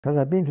because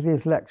I'd been to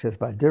these lectures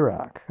by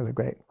Dirac, the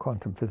great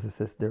quantum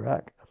physicist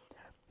Dirac,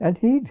 and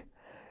he'd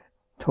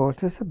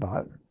taught us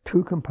about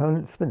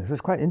two-component spinors. It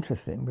was quite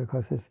interesting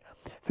because his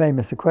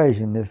famous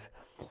equation is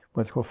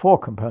what's called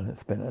four-component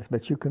spinors,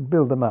 but you can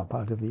build them up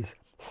out of these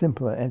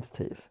simpler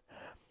entities.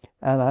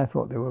 And I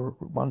thought they were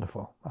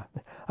wonderful.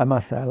 I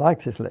must say I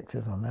liked his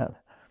lectures on that.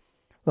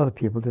 A lot of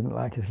people didn't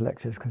like his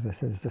lectures because they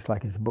said it's just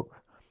like his book.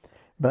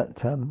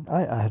 But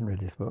I hadn't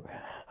read his book,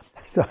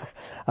 so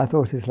I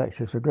thought his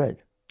lectures were great.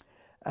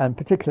 And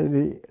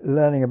particularly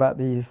learning about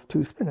these two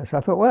spinors. I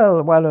thought,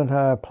 well, why don't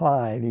I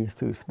apply these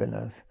two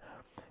spinors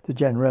to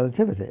general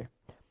relativity?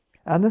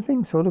 And the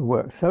thing sort of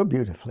worked so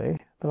beautifully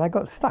that I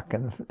got stuck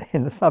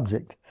in the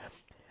subject.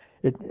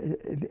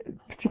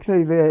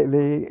 Particularly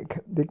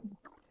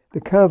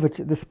the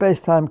curvature, the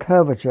space-time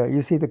curvature.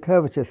 You see, the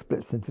curvature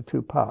splits into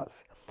two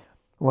parts.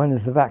 One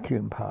is the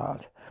vacuum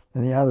part,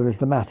 and the other is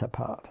the matter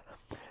part.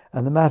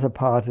 And the matter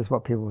part is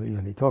what people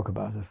usually talk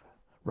about as the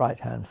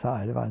right-hand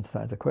side of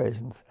Einstein's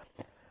equations.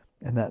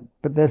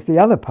 But there's the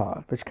other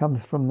part, which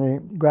comes from the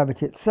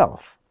gravity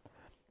itself,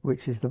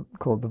 which is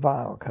called the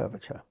Weyl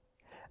curvature.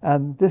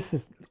 And this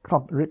is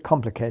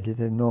complicated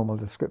in normal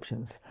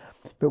descriptions.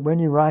 But when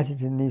you write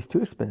it in these two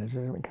spinors,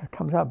 it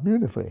comes out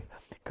beautifully,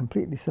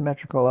 completely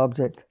symmetrical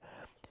object.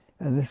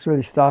 And this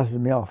really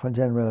started me off on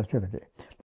general relativity.